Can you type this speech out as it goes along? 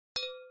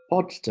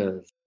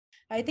Podsters.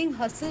 I think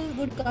hustle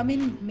would come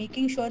in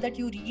making sure that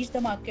you reach the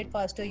market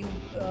faster. You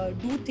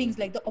do things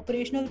like the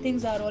operational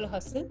things are all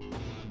hustle,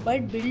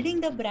 but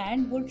building the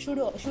brand should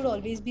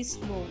always be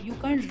slow. You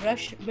can't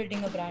rush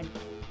building a brand.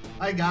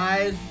 Hi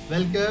guys,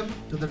 welcome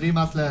to the Dream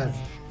Hustlers.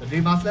 The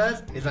Dream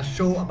Hustlers is a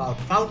show about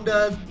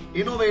founders,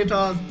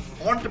 innovators,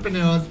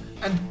 entrepreneurs,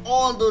 and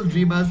all those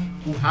dreamers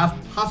who have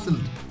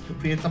hustled to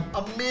create some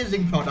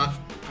amazing products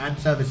and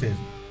services.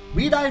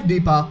 We dive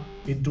deeper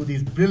into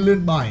these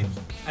brilliant minds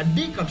and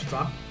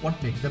deconstruct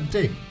what makes them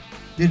tick.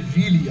 They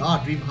really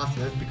are dream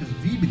hustlers because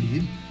we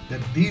believe that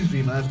these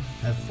dreamers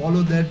have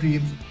followed their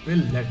dreams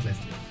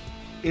relentlessly.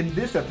 In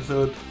this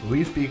episode,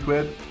 we speak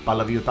with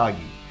Pallavi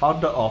Utagi,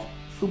 founder of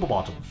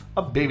Superbottoms,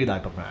 a baby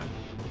diaper brand.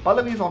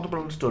 Pallavi's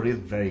entrepreneurial story is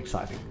very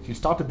exciting. She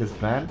started this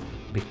brand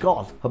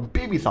because her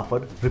baby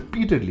suffered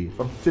repeatedly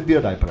from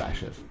severe diaper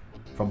rashes.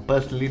 From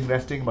personally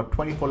investing about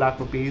 24 lakh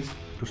rupees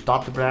to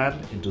start the brand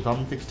in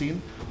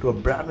 2016 to a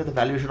brand with a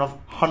valuation of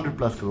 100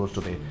 plus crores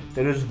today,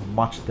 there is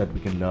much that we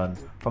can learn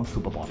from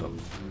Superbottoms.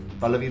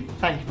 Pallavi,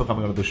 thank you for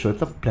coming on the show.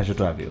 It's a pleasure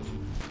to have you.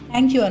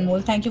 Thank you,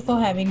 Anmol. Thank you for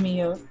having me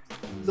here.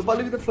 So,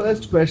 Pallavi, the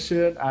first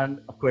question, and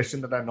a question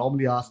that I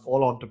normally ask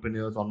all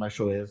entrepreneurs on my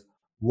show, is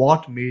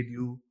what made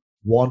you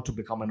want to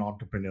become an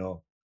entrepreneur?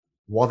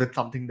 Was it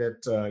something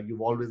that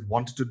you've always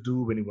wanted to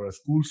do when you were a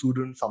school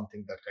student,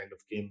 something that kind of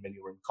came when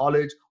you were in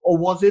college? Or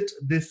was it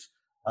this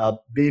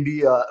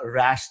baby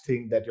rash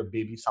thing that your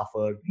baby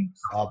suffered?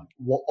 Or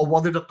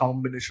was it a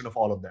combination of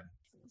all of them?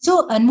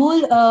 So,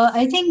 Anmol,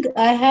 I think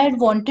I had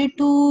wanted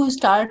to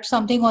start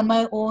something on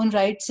my own,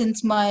 right,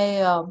 since my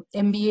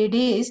MBA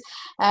days.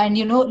 And,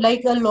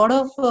 like a lot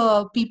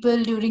of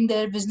people during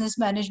their business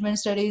management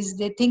studies,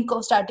 they think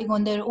of starting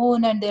on their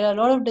own, and there are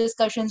a lot of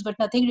discussions, but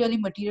nothing really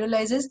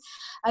materializes.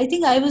 I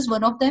think I was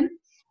one of them,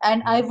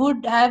 and I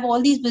would have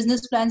all these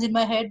business plans in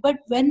my head. But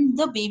when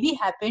the baby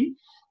happened,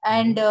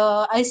 and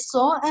I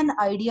saw an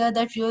idea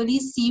that really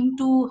seemed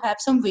to have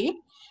some weight,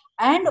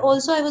 and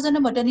also I was on a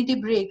maternity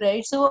break,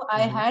 right? So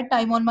I Mhm. had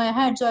time on my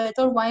hand, so I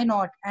thought, why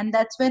not? And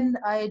that's when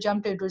I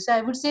jumped into it. So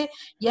I would say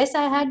yes,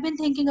 I had been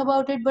thinking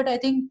about it, but I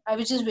think I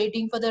was just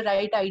waiting for the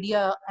right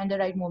idea and the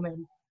right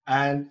moment.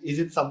 And is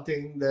it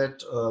something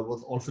that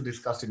was also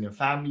discussed in your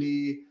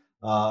family?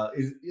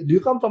 Do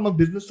you come from a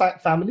business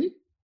family?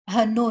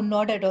 No,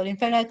 not at all. In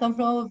fact, I come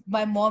from,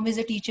 my mom is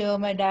a teacher,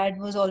 my dad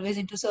was always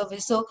into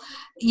service. So,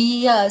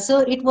 yeah, so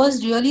it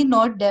was really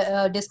not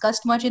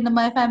discussed much in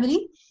my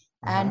family.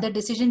 And Uh-huh. the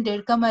decision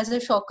did come as a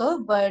shocker,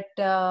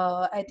 but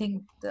I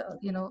think,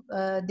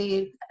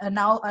 they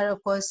now are,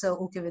 of course,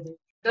 okay with it.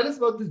 Tell us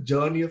about this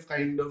journey of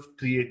kind of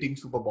creating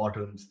super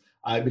bottoms.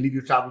 I believe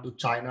you traveled to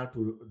China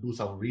to do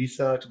some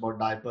research about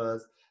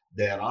diapers.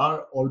 There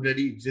are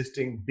already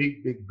existing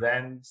big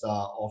brands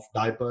of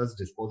diapers,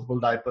 disposable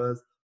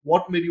diapers.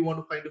 What made you want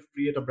to kind of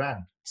create a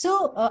brand?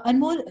 So,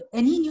 Anmol,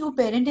 any new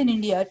parent in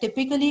India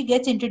typically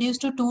gets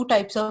introduced to two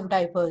types of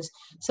diapers.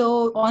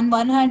 So, on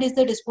one hand is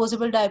the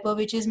disposable diaper,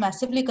 which is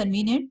massively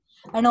convenient,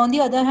 and on the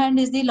other hand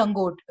is the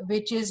langot,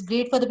 which is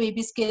great for the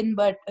baby skin,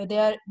 but they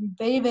are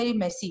very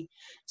messy.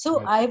 So,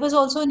 Right. I was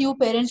also a new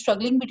parent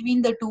struggling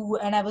between the two,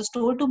 and I was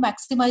told to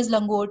maximize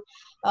langot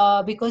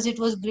because it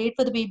was great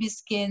for the baby's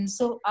skin.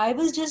 So, I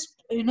was just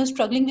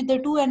struggling with the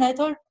two, and I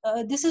thought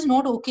this is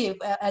not okay.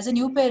 As a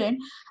new parent,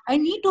 I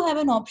need to have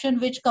an option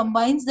which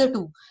combines the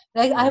two.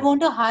 Like, I Right.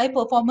 want a high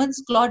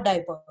performance cloth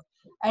diaper,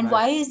 and Right.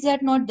 why is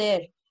that not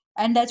there?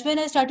 And that's when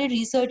I started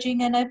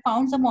researching, and I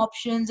found some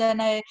options,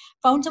 and I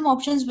found some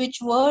options which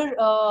were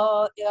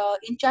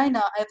in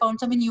China. I found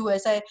some in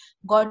US. I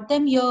got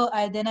them here.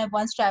 I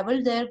once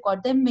traveled there,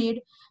 got them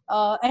made,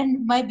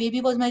 and my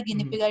baby was my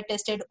guinea Mhm. pig. I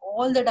tested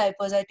all the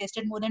diapers. I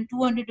tested more than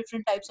 200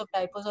 different types of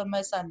diapers on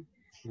my son,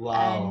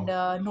 and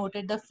Wow.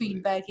 noted the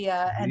feedback.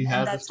 Yeah, He and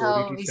has a that's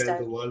story how to we tell the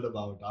started. world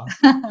about,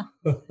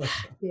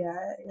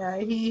 Yeah,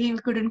 he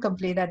couldn't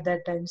complain at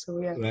that time. So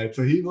yeah, right.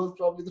 So he was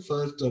probably the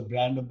first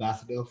brand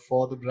ambassador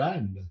for the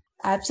brand.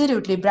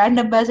 absolutely. Brand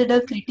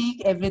ambassador,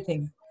 critique,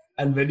 everything.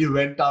 And when you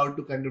went out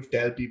to kind of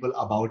tell people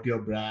about your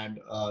brand,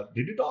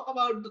 did you talk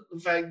about the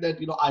fact that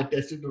I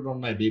tested it on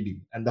my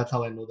baby, and that's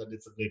how I know that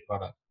it's a great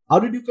product? How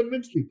did you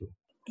convince people?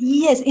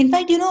 Yes, in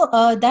fact,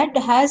 that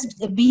has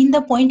been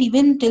the point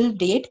even till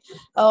date.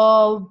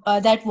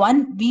 That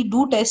one, we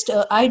do test.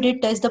 I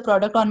did test the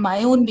product on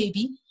my own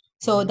baby,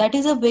 so Mhm. that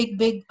is a big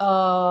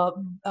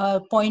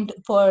point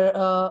for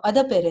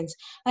other parents.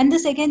 And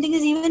the second thing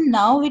is, even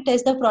now we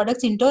test the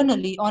products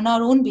internally on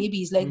our own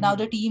babies. Like, now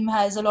the Mhm. team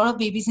has a lot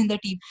of babies in the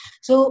team,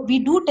 so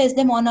we do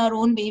test them on our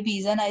own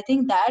babies, and I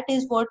think that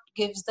is what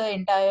gives the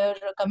entire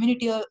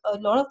community a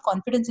lot of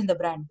confidence in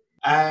the brand.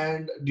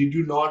 And did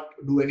you not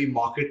do any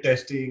market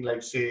testing,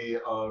 like say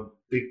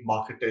big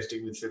market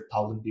testing with say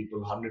 1,000 people,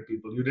 100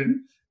 people? You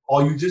didn't,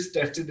 or you just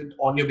tested it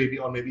on your baby,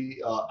 or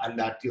maybe and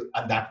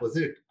that was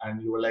it,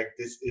 and you were like,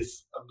 this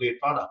is a great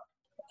product.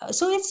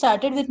 So it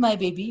started with my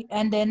baby,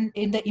 and then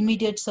in the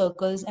immediate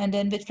circles, and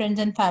then with friends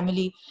and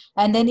family.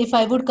 And then if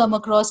I would come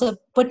across a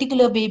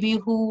particular baby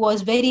who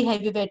was very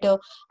heavy wetter,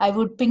 I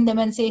would ping them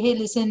and say, hey,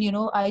 listen,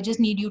 I just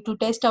need you to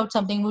test out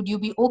something, would you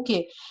be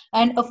okay?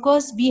 And of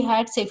course we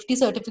had safety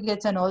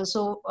certificates, and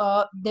also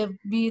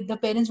the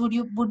parents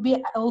would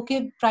be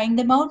okay trying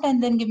them out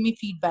and then give me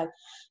feedback.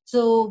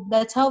 So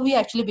that's how we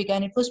actually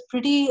began. It was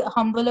pretty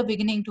humble a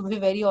beginning, to be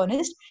very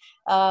honest.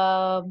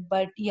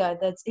 But yeah,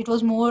 that's it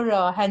was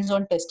more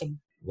hands-on testing.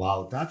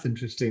 Wow, that's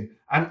interesting.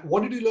 And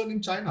what did you learn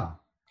in China?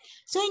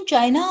 So in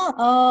China,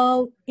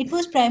 it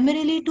was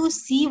primarily to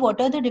see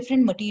what are the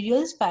different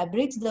materials,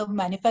 fabrics, the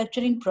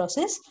manufacturing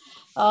process,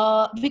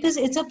 because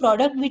it's a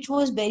product which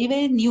was very,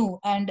 very new,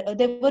 and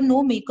there were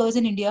no makers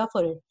in India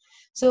for it.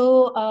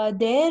 So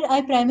there,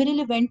 I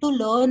primarily went to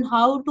learn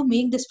how to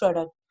make this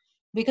product,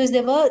 because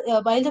there were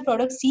while the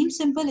product seems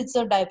simple, it's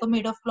a diaper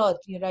made of cloth,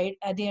 right,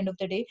 at the end of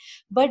the day.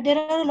 But there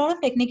are a lot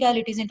of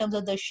technicalities in terms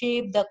of the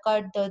shape, the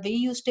cut, the way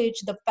you stitch,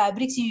 the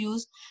fabrics you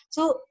use.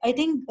 So I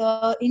think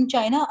in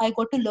China I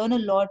got to learn a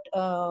lot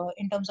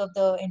in terms of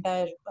the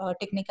entire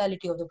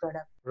technicality of the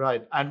product.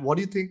 Right. And what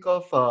do you think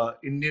of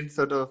Indian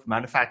sort of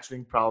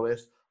manufacturing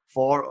prowess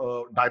for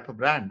a diaper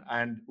brand?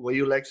 And were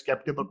you like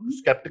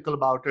skeptical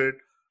about it?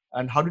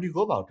 And how did you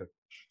go about it?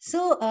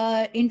 So,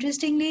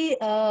 interestingly,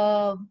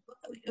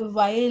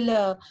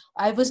 while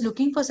I was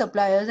looking for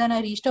suppliers and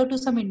I reached out to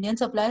some Indian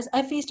suppliers,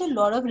 I faced a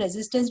lot of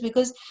resistance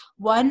because,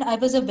 one, I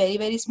was a very,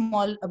 very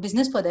small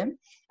business for them,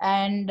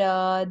 and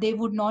they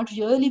would not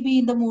really be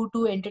in the mood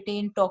to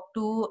entertain, talk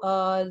to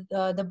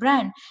the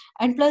brand,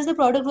 and plus the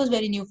product was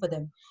very new for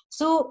them.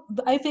 So,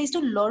 I faced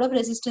a lot of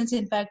resistance,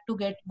 in fact, to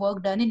get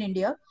work done in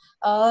India.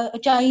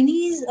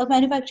 Chinese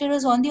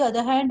manufacturers, on the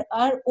other hand,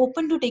 are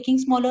open to taking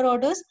smaller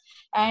orders,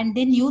 and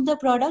they knew the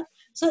product.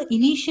 So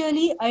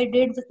initially I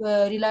did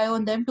rely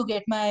on them to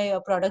get my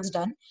products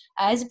done.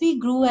 As we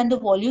grew and the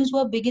volumes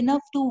were big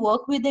enough to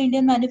work with the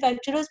Indian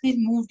manufacturers, we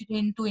moved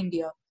into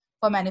India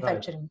for Right.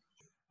 manufacturing.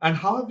 And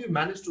how have you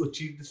managed to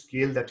achieve the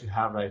scale that you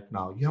have right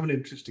now? You have an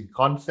interesting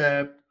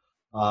concept.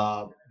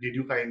 Did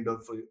you kind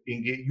of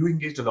engage? You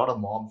engaged a lot of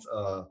moms.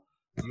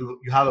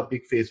 You have a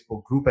big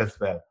Facebook group as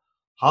well.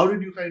 How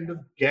did you kind of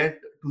get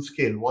to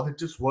scale? Was it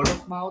just word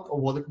of mouth, or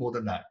was it more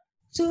than that?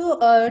 So,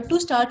 to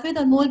start with,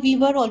 Anmol, we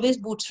were always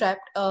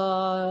bootstrapped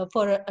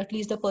for at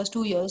least the first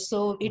 2 years.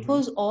 So, it Mhm.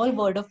 was all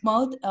word of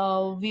mouth.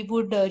 We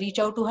would reach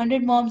out to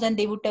 100 moms and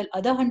they would tell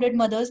other 100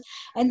 mothers.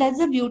 And that's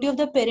the beauty of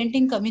the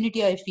parenting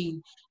community, I feel.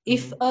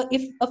 Mhm.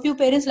 If a few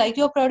parents like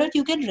your product,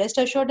 you can rest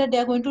assured that they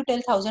are going to tell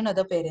 1,000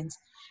 other parents.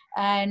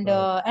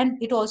 Right.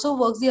 And it also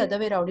works the other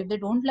way around. If they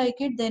don't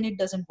like it, then it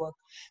doesn't work.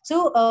 So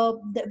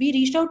we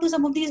reached out to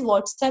some of these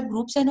WhatsApp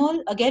groups and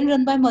all, again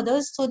run by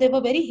mothers. So they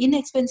were very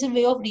inexpensive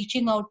way of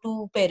reaching out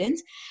to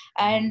parents,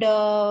 Mhm.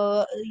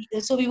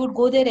 and so we would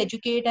go there,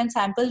 educate and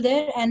sample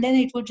there, and then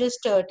it would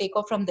just take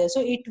off from there.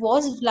 So it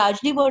was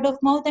largely word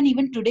of mouth, and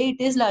even today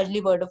it is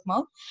largely word of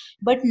mouth.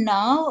 But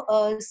now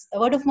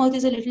word of mouth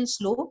is a little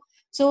slow.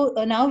 So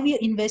now we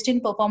invest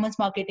in performance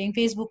marketing,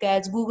 Facebook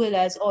ads, Google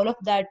ads, all of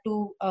that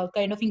to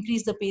kind of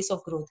increase the pace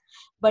of growth.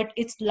 But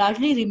it's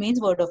largely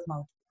remains word of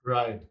mouth.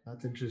 Right,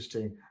 that's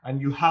interesting.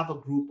 And you have a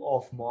group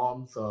of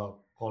moms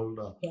called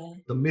Yeah.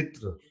 the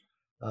Mitra,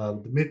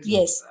 the Mitras,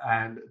 Yes.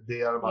 and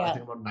they are about, I Yeah.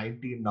 think about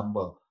 90 in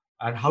number.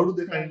 And how do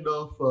they Right.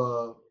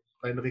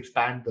 kind of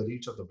expand the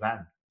reach of the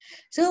brand?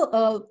 So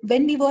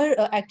when we were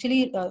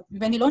actually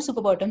when we launched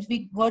Superbottoms, we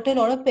got a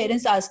lot of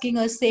parents asking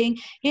us saying,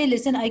 "Hey,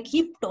 listen, I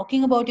keep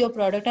talking about your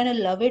product and I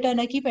love it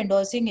and I keep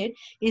endorsing it.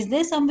 Is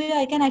there some way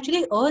I can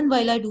actually earn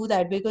while I do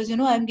that? Because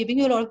I'm giving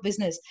you a lot of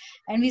business."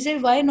 And we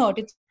said, "Why not?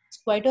 It's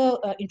quite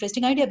a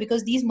interesting idea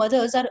because these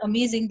mothers are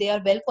amazing. They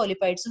are well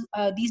qualified. So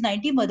these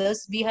 90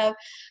 mothers, we have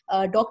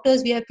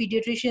doctors, we have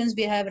pediatricians,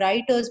 we have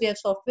writers, we have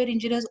software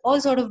engineers,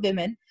 all sort of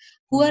women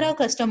who are Mhm. our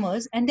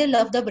customers and they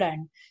love the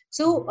brand.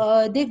 So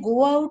Mhm. they go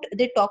out,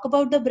 they talk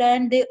about the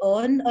brand, they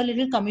earn a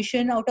little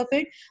commission out of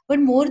it.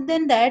 But more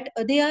than that,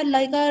 they are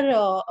like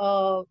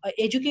our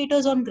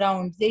educators on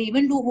ground. They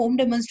even do home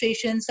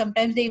demonstrations.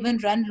 Sometimes they even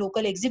run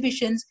local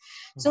exhibitions.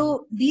 Mhm.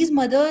 So these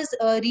mothers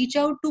reach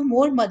out to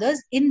more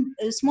mothers in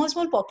small,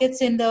 small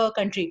pockets in the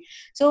country.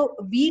 So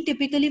we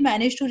typically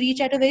manage to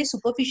reach at a very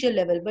superficial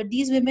level. But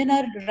these women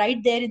are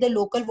right there in the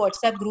local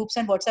WhatsApp groups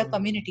and WhatsApp Mhm.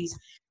 communities.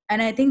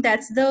 And I think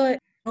that's the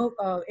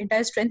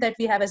entire strength that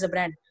we have as a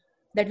brand,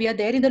 that we are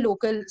there in the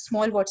local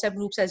small WhatsApp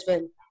groups as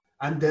well.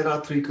 And there are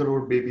 3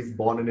 crore babies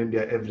born in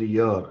India every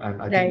year.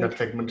 And I think Right, that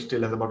segment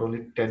still has about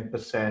only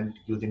 10%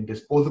 using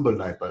disposable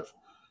diapers.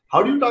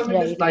 How do you target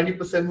this right.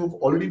 90% who've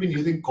already been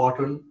using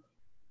cotton,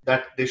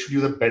 that they should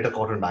use a better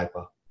cotton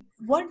diaper?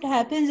 What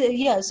happens,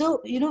 yeah,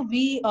 so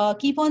we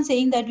keep on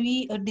saying that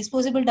we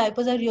disposable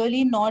diapers are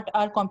really not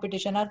our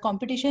competition. Our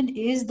competition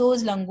is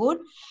those langot,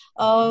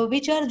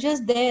 which are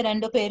just there,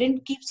 and the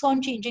parent keeps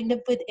on changing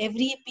them with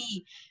every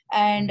pee.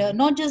 And Mhm.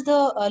 not just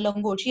the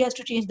langot, she has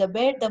to change the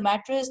bed, the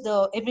mattress,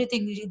 the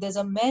everything. There's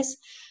a mess.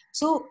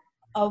 So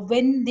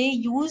when they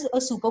use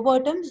a super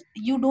bottoms,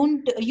 you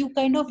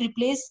kind of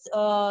replace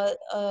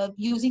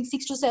using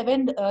 6 to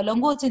 7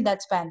 langots in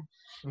that span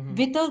Mm-hmm.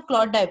 with a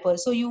cloth diaper.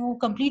 So you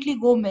completely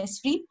go mess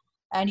free,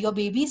 and your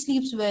baby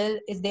sleeps well.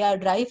 If they are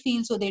dry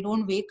feel, so they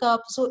don't wake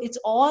up. So it's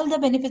all the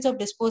benefits of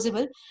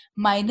disposable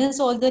minus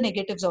all the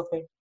negatives of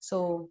it.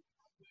 So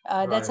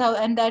that's Right, how,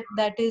 and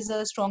that is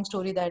a strong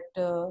story that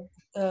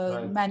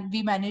right.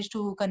 we managed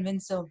to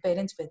convince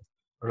parents with.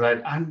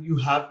 Right, and you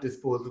have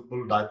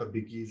disposable diaper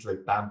biggies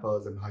like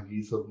Pampers and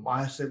Huggies, so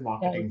massive Right.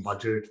 marketing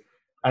budgets,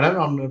 and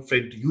I'm not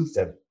afraid to use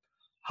them.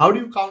 How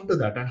do you counter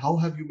that, and how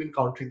have you been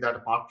countering that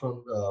apart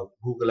from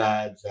Google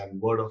Ads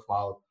and word of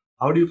mouth?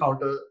 How do you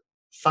counter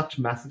such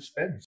massive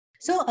spends?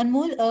 So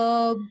Anmol,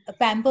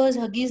 Pampers,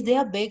 Huggies, they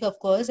are big, of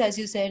course, as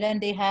you said, and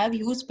they have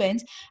huge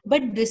spends.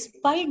 But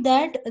despite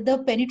that, the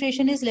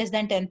penetration is less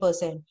than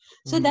 10%.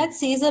 So Mm-hmm. that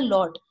says a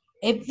lot.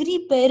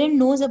 Every parent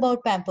knows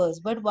about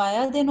Pampers, but why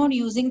are they not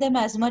using them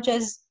as much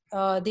as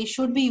they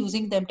should be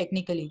using them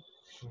technically?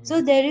 So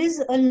there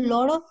is a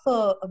lot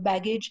of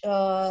baggage.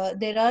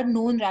 There are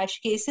known rash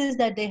cases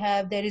that they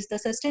have. There is the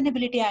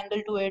sustainability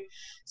angle to it.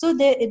 So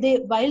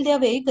they while they are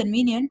very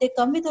convenient, they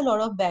come with a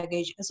lot of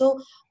baggage.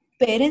 So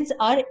parents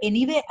are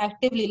anyway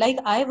actively, like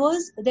I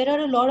was, there are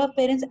a lot of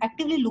parents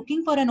actively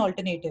looking for an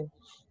alternative.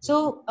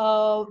 So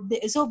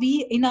so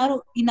we in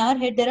our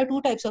head there are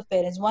two types of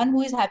parents: one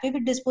who is happy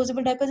with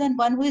disposable diapers, and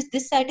one who is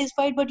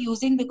dissatisfied but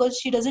using because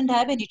she doesn't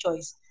have any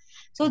choice.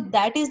 So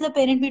that is the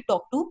parent we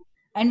talk to,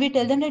 and we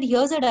tell them that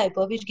here's a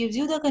diaper which gives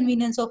you the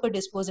convenience of a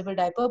disposable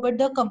diaper but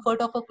the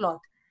comfort of a cloth.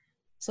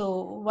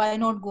 So why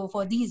not go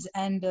for these?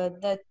 And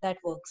that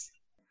works.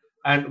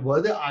 And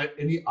were there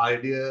any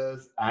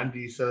ideas and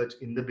research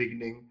in the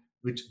beginning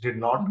which did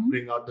not Mhm.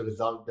 bring out the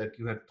result that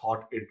you had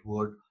thought it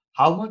would?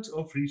 How much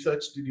of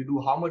research did you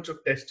do? How much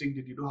of testing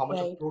did you do? How much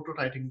of Right.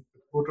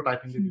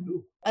 prototyping did you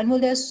do?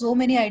 Anmol, there's so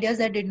many ideas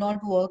that did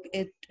not work.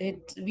 It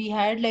we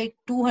had like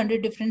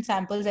 200 different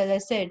samples, as I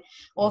said,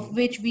 of Mhm.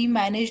 which we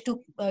managed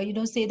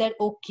to say that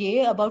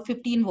okay, about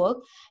 15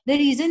 work. The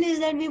reason is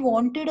that we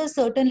wanted a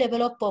certain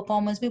level of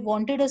performance. We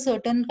wanted a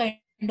certain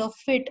kind of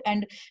fit,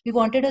 and we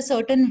wanted a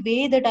certain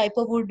way the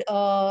diaper would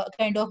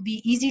kind of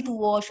be easy to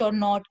wash or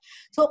not.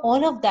 So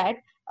all of that.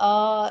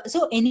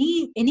 So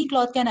any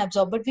cloth can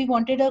absorb, but we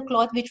wanted a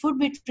cloth which would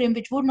be trim,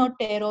 which would not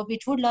tear off,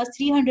 which would last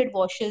 300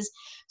 washes.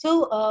 So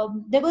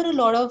there were a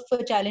lot of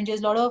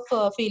challenges, a lot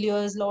of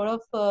failures, a lot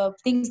of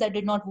things that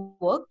did not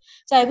work.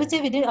 So I would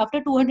say within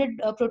after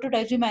 200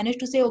 prototypes, we managed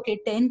to say okay,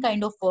 10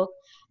 kind of work.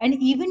 And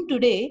even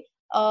today,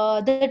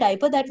 the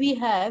diaper that we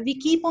have, we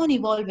keep on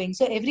evolving.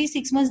 So every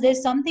 6 months,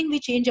 there's something we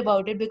change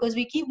about it because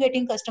we keep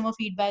getting customer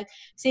feedback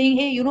saying,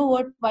 hey, you know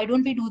what? Why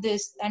don't we do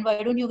this? And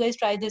why don't you guys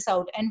try this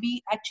out? And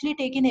we actually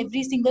take in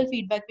every single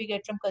feedback we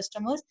get from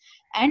customers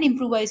and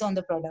improvise on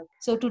the product.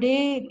 So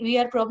today we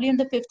are probably in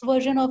the fifth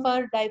version of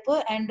our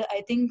diaper, and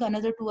I think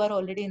another two are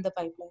already in the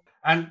pipeline.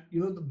 And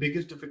the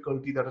biggest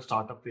difficulty that a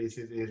startup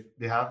faces is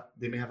they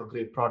may have a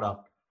great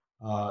product,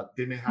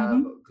 they may have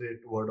Mm-hmm. a great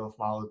word of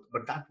mouth,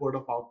 but that word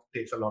of mouth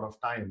takes a lot of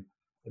time.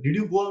 Did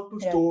you go out to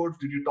Right. stores?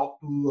 Did you talk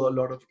to a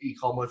lot of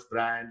e-commerce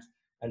brands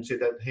and say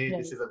that hey,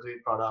 this Right. is a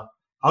great product?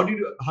 How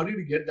did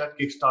you get that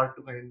kickstart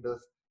to kind of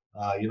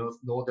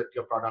know that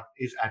your product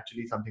is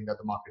actually something that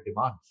the market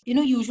demands?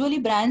 Usually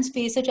brands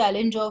face a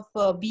challenge of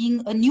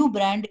being a new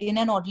brand in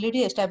an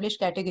already established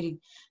category,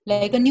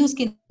 like a Mhm. new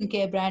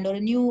skincare brand or a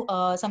new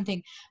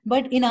something.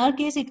 But in our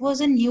case, it was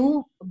a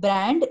new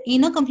brand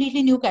in a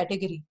completely new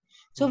category.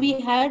 So we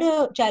Mhm. had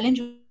a challenge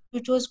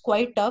which was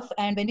quite tough.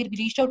 And when we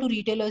reached out to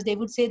retailers, they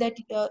would say that,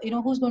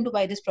 who's going to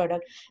buy this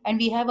product? And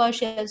we have our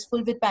shelves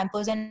full with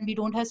Pampers, and we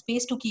don't have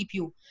space to keep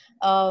you.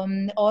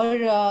 Or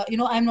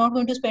I'm not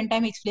going to spend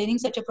time explaining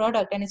such a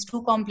product, and it's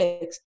too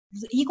complex.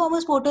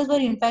 E-commerce portals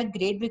were in fact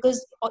great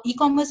because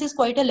e-commerce is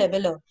quite a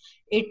leveler.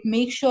 It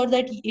makes sure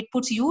that it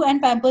puts you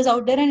and Pampers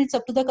out there, and it's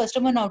up to the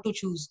customer now to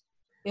choose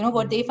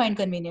what they Mhm. find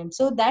convenient.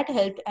 So that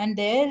helped, and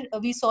there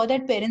we saw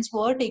that parents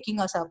were taking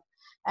us up,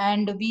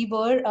 and we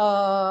were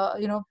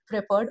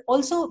preferred.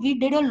 Also, we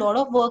did a lot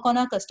of work on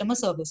our customer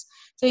service.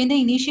 So in the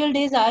initial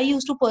days, I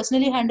used to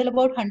personally handle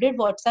about 100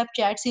 WhatsApp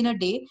chats in a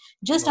day,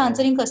 just No.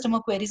 answering customer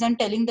queries and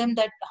telling them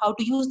that how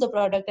to use the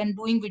product and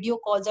doing video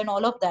calls and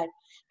all of that.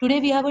 Today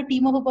we have a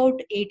team of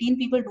about 18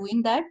 people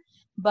doing that.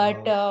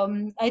 But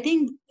Wow. I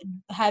think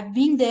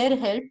having there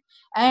helped.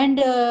 And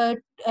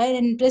an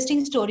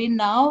interesting story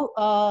now,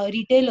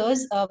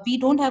 retailers, we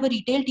don't have a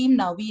retail team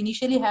now. We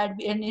initially had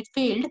and it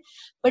failed,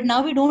 but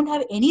now we don't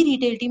have any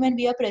retail team, and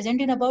we are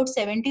present in about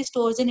 70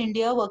 stores in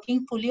India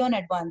working fully on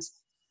advance,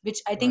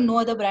 which I think Right. no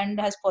other brand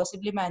has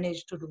possibly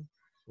managed to do.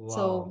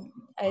 So Wow.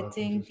 I That's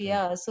think, interesting.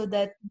 yeah, so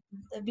that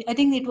I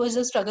think it was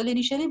a struggle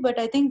initially, but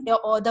I think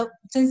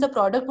since the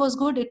product was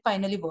good, it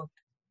finally worked.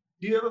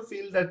 Do you ever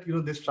feel that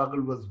this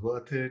struggle was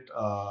worth it,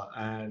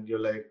 and you're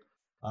like,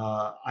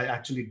 I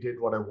actually did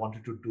what I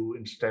wanted to do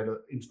in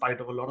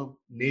spite of a lot of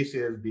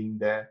naysayers being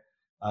there?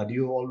 Do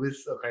you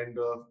always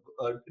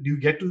do you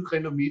get to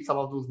kind of meet some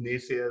of those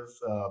naysayers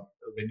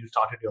when you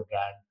started your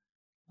brand?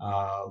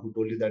 who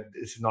told you that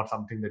this is not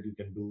something that you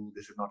can do,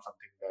 this is not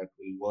something that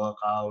will work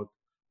out?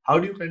 How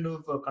do you kind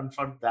of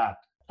confront that?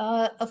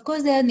 Of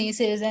course, there are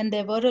naysayers, and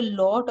there were a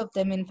lot of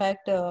them, in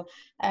fact.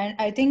 And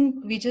I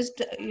think we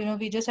just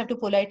have to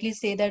politely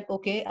say that,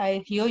 okay,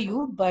 I hear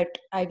you, but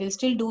I will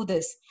still do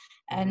this.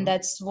 And Mm-hmm.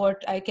 that's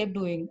what I kept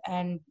doing.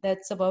 And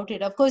that's about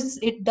it. Of course,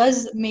 it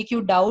does make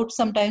you doubt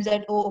sometimes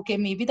that, oh, okay,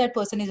 maybe that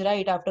person is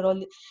right. After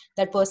all,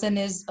 that person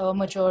is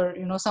mature,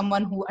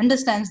 someone who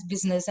understands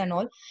business and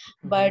all.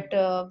 Mm-hmm.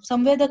 But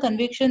somewhere the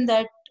conviction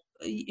that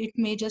it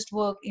may just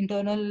work,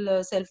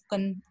 internal self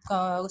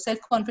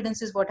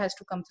confidence is what has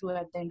to come through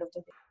at the end of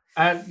the day.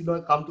 And I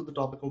come to the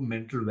topic of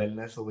mental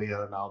wellness over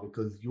here now,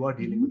 because you are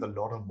dealing with Mhm.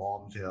 a lot of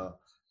moms here,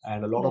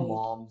 and a lot of Right.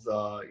 moms,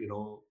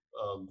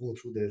 go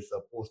through this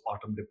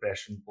postpartum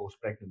depression, post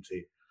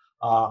pregnancy.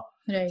 Uh,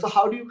 Right. so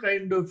how do you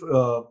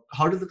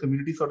how does the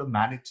community sort of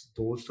manage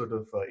those sort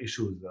of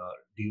issues?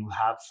 Do you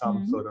have some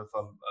Mhm. sort of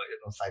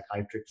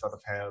psychiatric sort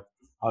of help?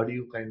 How do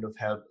you kind of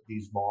help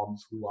these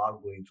moms who are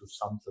going through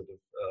some sort of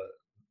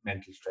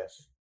mental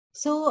stress?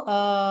 So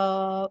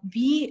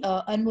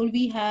Anmol,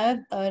 we have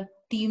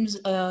teams.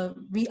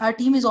 We Our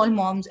team is all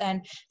moms,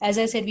 and as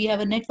I said, we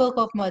have a network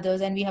of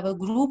mothers, and we have a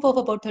group of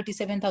about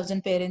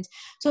 37,000 parents.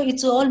 So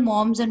it's all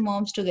moms and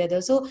moms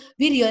together. So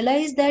we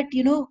realize that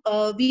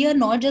we are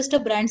not just a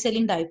brand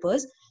selling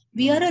diapers.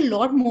 We are Mm-hmm. a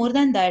lot more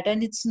than that,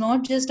 and it's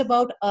not just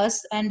about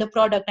us and the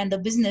product and the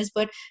business,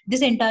 but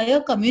this entire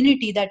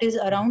community that is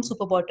around Mm-hmm.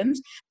 Superbottoms.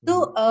 Mm-hmm.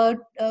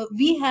 So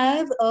we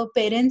have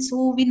parents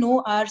who we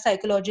know are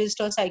psychologists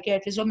or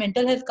psychiatrists or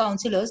mental health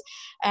counselors,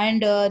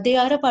 and they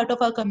are a part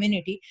of our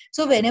community.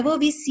 So whenever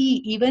we see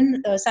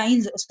even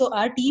signs, so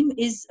our team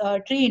is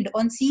trained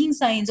on seeing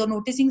signs or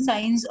noticing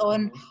signs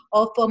on Mm-hmm.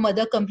 of a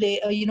mother complain,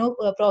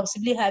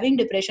 possibly having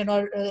depression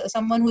or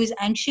someone who is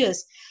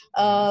anxious,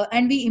 Mm-hmm.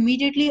 and we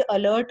immediately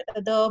alert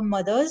the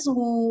mothers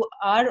who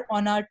are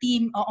on our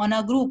team, on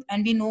our group,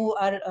 and we know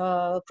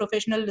are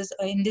professionals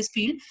in this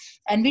field,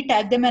 and we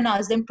tag them and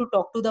ask them to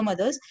talk to the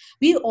mothers.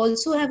 We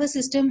also have a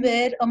system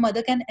where a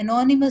mother can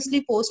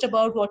anonymously post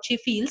about what she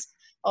feels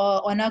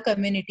on our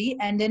community,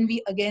 and then we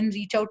again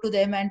reach out to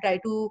them and try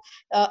to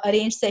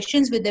arrange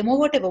sessions with them, or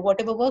whatever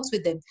works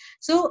with them.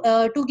 So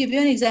to give you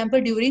an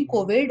example, during Mm-hmm.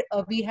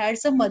 COVID, we had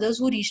some mothers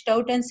who reached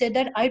out and said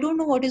that I don't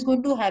know what is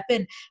going to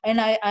happen, and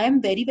I am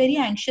very very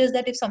anxious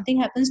that if something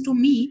happens to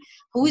me,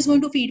 who is Mm-hmm.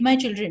 going to feed my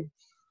children?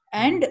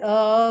 Mm-hmm. And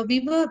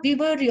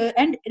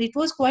and it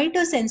was quite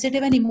a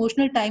sensitive and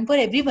emotional time for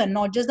everyone,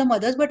 not just the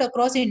mothers but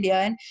across India,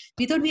 and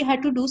we thought we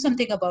had to do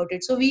something about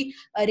it. So we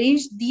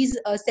arranged these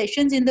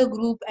sessions in the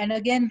group, and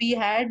again we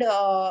had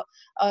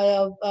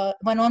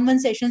one-on-one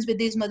sessions with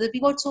these mothers. We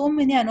got so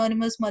many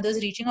anonymous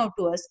mothers reaching out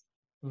to us,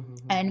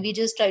 and Mm-hmm. we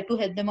just tried to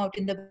help them out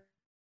in the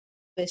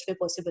best way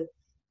possible.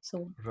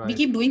 So we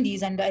keep doing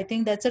these, Right. and I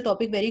think that's a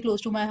topic very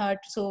close to my heart,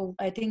 so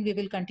I think we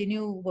will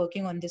continue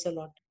working on this a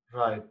lot.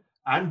 Right.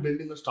 And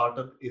building a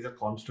startup is a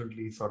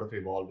constantly sort of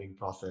evolving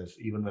process,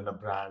 even when a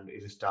brand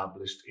is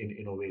established in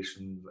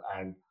innovations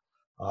and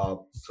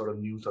sort of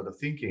new sort of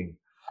thinking.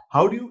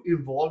 How do you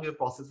evolve your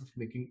process of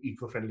making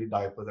eco-friendly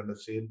diapers and at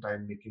the same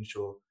time making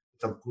sure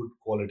it's of good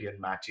quality and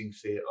matching,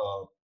 say,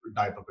 a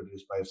diaper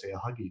produced by, say, a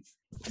Huggies?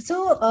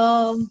 So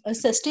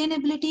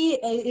sustainability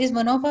is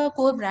one of our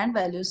core brand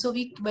values. So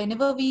we,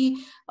 whenever we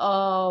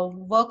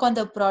work on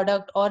the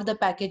product or the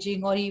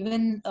packaging, or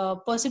even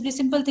possibly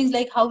simple things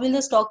like how will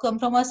the stock come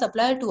from our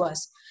supplier to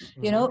us,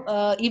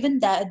 Mm-hmm. even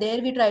that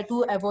there we try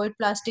to avoid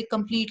plastic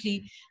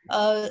completely.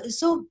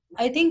 So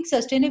I think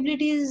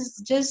sustainability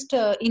is just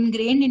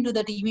ingrained into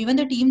the team. Even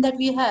the team that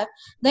we have,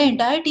 the Mm-hmm.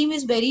 entire team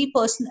is very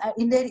personal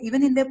in their,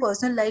 even in their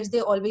personal lives.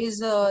 They always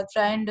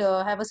try and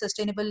have a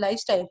sustainable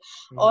lifestyle.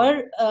 Mm-hmm.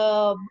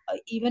 Or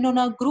even on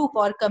a group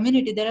or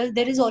community,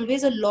 there is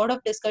always a lot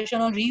of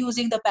discussion on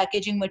reusing the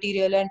packaging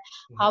material, and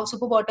how Mm-hmm.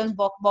 super bottoms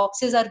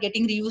boxes are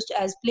getting reused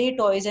as play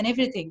toys and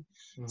everything.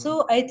 Mm-hmm.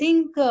 So I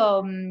think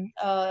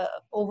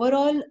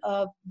overall,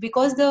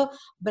 because the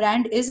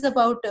brand is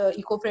about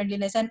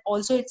eco-friendliness, and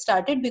also it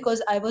started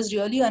because I was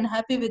really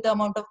unhappy with the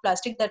amount of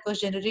plastic that was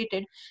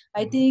generated.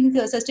 I Mm-hmm. think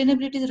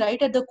sustainability is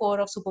right at the core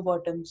of super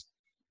bottoms,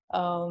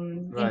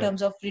 in Right.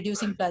 terms of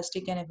reducing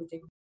plastic and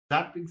everything.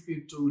 That brings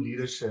me to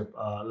leadership.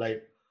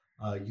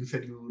 You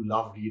said you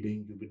love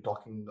reading. You've been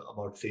talking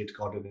about Sage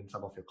Gordon in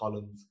some of your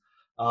columns.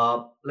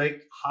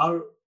 Like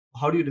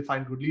how do you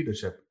define good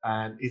leadership?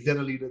 And is there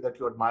a leader that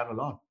you admire a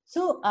lot?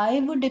 So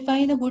I would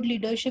define a good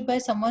leadership by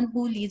someone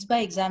who leads by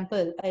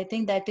example. I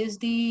think that is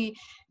the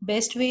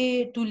best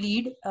way to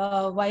lead.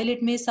 While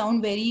it may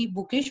sound very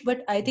bookish,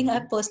 but I think Mm-hmm.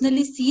 I've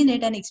personally seen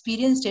it and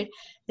experienced it.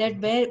 That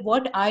Mm-hmm. where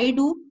what I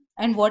do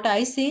and what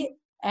I say,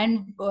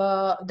 and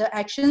the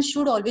actions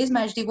should always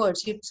match the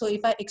words. So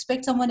if I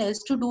expect someone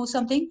else to do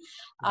something,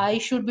 I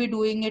should be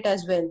doing it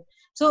as well.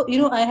 So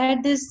I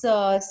had this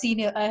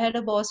senior. I had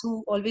a boss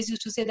who always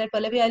used to say that,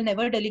 Pallavi, I'll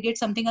never delegate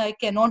something I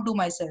cannot do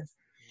myself.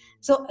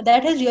 So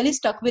that has really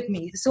stuck with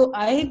me. So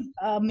I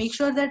make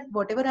sure that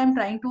whatever I'm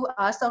trying to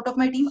ask out of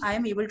my team, I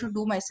am able to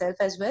do myself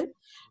as well.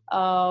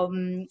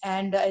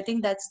 And I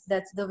think that's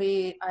the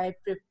way I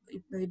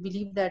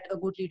believe that a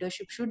good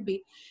leadership should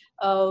be.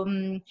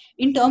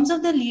 In terms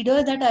of the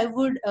leader that I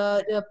would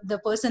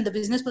the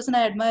business person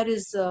I admire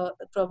is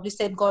probably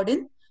Seth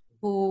Godin,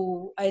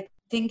 who I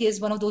think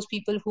is one of those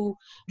people who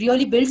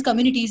really builds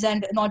communities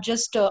and not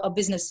just a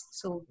business.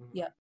 So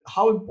yeah.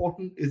 How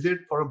important is it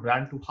for a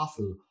brand to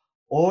hustle,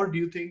 or do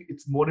you think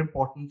it's more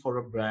important for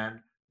a brand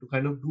to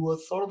kind of do a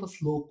sort of a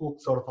slow cook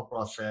sort of a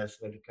process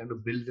where you kind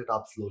of build it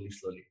up slowly?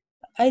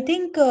 I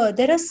think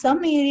there are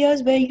some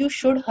areas where you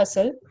should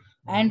hustle,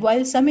 and Mm-hmm.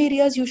 while some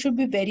areas you should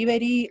be very,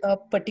 very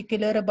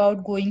particular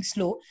about going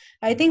slow.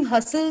 I think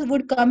hustle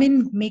would come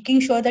in making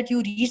sure that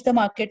you reach the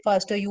market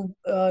faster. You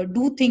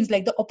do things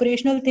like the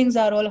operational things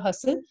are all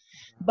hustle,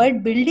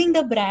 but building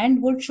the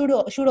brand should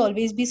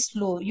always be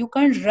slow. You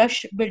can't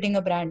rush building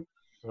a brand.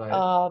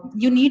 Right.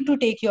 You need to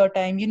take your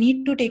time. You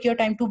need to take your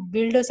time to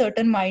build a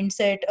certain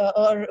mindset,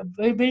 or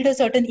build a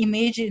certain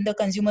image in the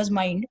consumer's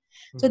mind.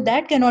 So Mm-hmm.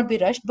 that cannot be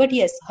rushed. But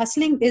yes,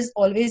 hustling is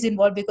always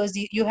involved, because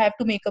you have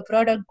to make a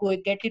product, go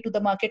get it to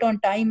the market on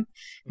time,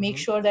 make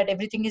Mm-hmm. sure that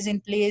everything is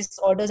in place,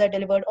 orders are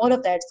delivered, all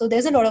of that. So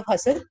there's a lot of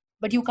hustle,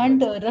 but you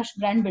can't Right. rush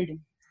brand building.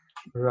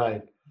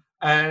 Right.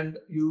 And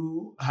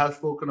you have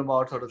spoken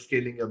about sort of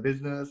scaling your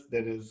business.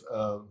 There is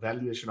a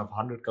valuation of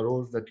 100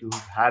 crores that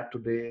you've had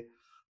today.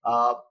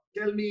 Uh,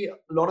 Tell me,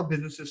 a lot of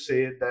businesses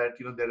say that,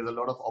 there is a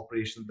lot of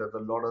operations, there's a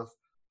lot of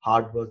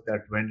hard work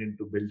that went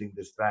into building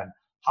this brand.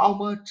 How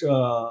much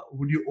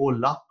would you owe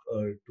luck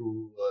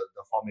to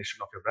the formation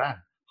of your brand?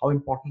 How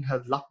important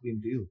has luck been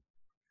to you?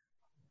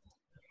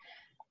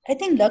 I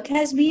think luck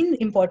has been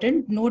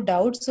important, no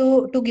doubt.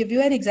 So, to give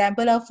you an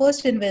example, our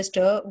first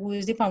investor, who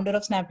is the founder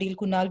of Snapdeal,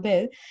 Kunal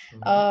Bell,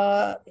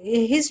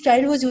 Hmm. his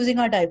child was using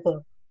our diaper,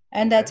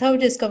 and that's Okay. how we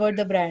discovered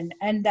the brand.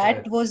 And that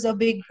Right. was a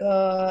big,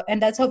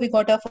 and that's how we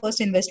got our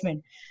first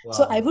investment.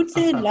 So, I Wow. would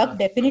say luck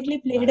definitely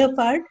played Nice. a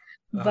part,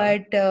 Uh-huh.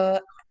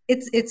 but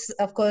it's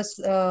of course,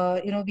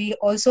 we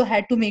also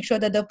had to make sure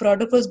that the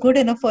product was good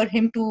enough for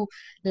him to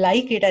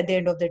like it at the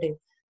end of the day. Right.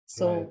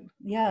 So,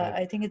 yeah,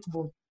 Right. I think it's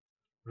both.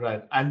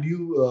 Right. And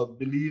you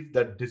believe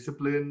that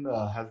discipline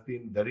has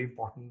been very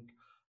important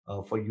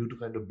for you to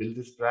kind of build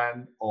this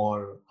brand,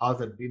 or how's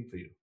that been for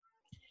you?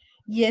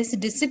 Yes,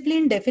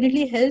 discipline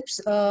definitely helps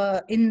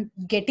in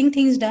getting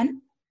things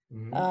done.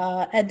 Hmm.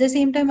 At the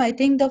same time, I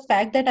think the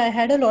fact that I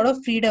had a lot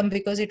of freedom,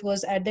 because it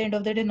was at the end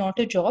of the day not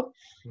a job,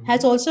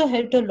 has Hmm. also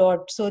helped a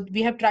lot. So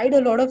we have tried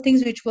a lot of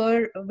things which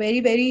were very,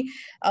 very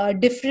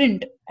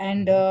different,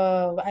 and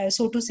Hmm.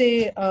 so to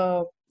say,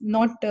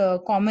 not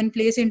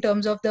commonplace in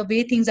terms of the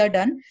way things are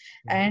done.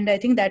 Hmm. And I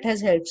think that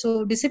has helped. So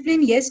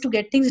discipline, yes, to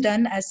get things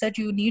done as such,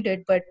 you need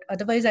it, but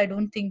otherwise, I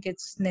don't think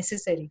it's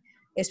necessary,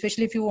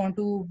 especially if you want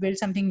to build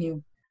something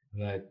new.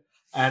 Right.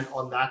 And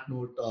on that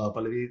note,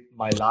 Pallavi,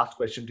 my last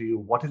question to you: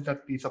 what is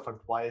that piece of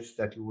advice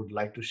that you would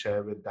like to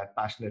share with that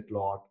passionate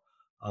lot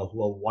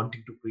who are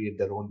wanting to create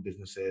their own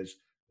businesses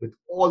with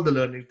all the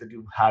learnings that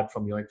you've had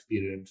from your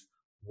experience?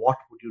 What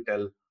would you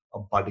tell a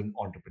budding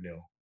entrepreneur?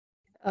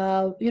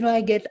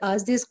 I get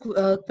asked this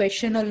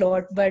question a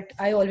lot, but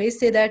I always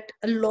say that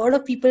a lot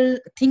of people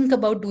think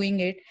about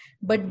doing it,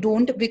 but Hmm.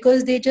 don't,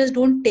 because they just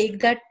don't take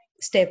that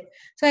step.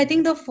 So I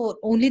think Hmm. the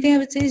only thing I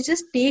would say is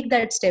just take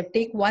that step,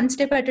 take one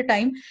step at a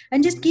time,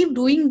 and just Hmm. keep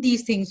doing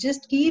these things.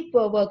 Just keep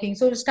working.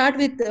 So start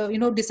with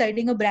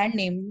deciding a brand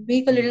name,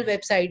 make a little Hmm.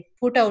 website,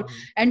 put out, Hmm.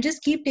 and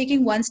just keep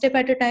taking one step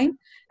at a time.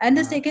 And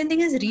the Uh-huh. second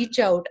thing is reach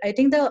out. I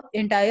think the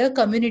entire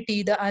community,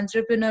 the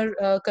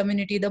entrepreneur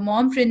community, the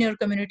mompreneur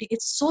community,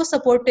 it's so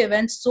supportive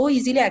and so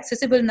easily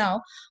accessible now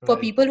for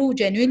Right. people who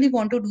genuinely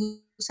want to do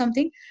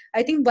something.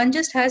 I think one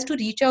just has to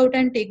reach out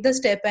and take the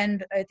step,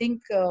 and I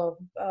think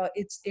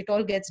it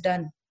all gets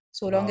done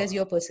so long as Wow.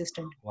 you're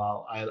persistent.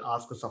 Wow. I'll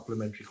ask a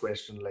supplementary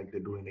question like they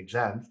do in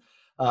exams.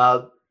 Uh,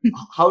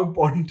 how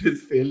important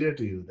is failure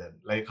to you then?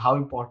 Like, how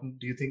important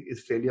do you think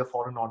is failure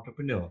for an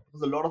entrepreneur?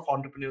 Because a lot of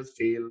entrepreneurs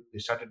fail, they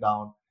shut it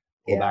down,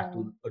 go back Yeah.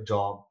 to a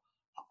job.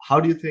 How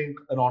do you think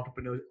an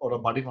entrepreneur or a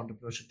budding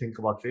entrepreneur should think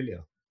about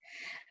failure?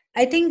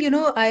 I think,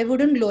 I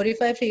wouldn't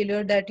glorify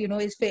failure, that,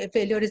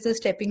 failure is a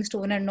stepping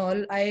stone and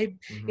all. It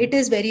Hmm.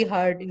 is very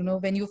hard,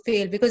 when you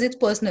fail, because it's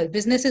personal.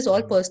 Business is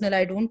all Hmm. personal.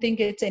 I don't think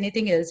it's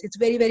anything else. It's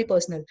very, very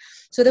personal.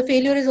 So the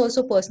failure is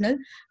also personal.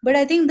 But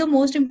I think the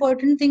most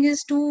important thing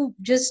is to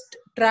just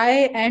try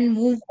and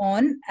move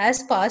on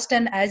as fast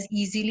and as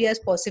easily as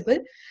possible,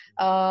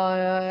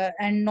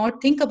 and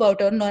not think about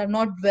it,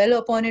 not dwell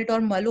upon it or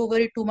mull over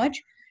it too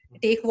much.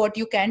 Take what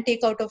you can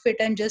take out of it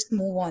and just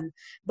move on.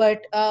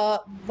 But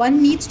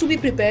one needs to be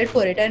prepared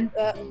for it, and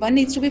one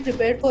needs to be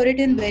prepared for it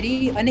in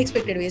very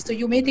unexpected ways. So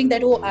you may think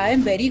that, oh, I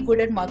am very good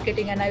at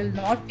marketing and I will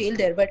not fail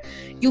there, but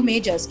you may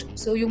just,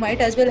 so you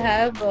might as well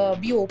have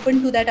be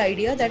open to that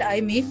idea that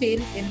I may fail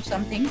in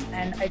some things,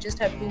 and I just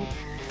have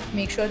to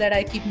make sure that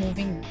I keep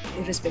moving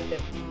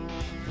irrespective.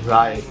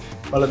 Right.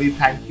 Pallavi,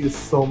 thank you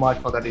so much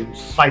for that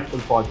insightful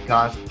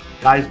podcast.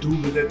 Guys, do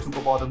visit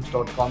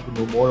superbottoms.com to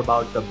know more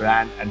about the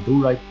brand and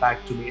do write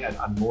back to me at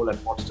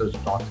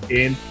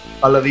anmol@podsters.in.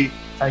 Pallavi,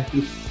 thank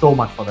you so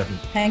much for that.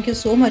 Thank you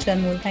so much,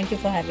 Anmol. Thank you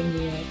for having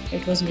me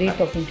here. It was great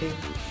talking to you.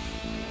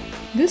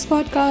 This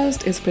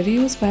podcast is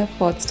produced by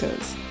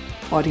Podsters.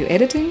 Audio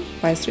editing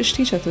by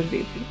Srishti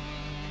Chaturvedi.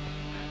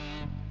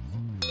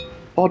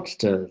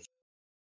 Podsters.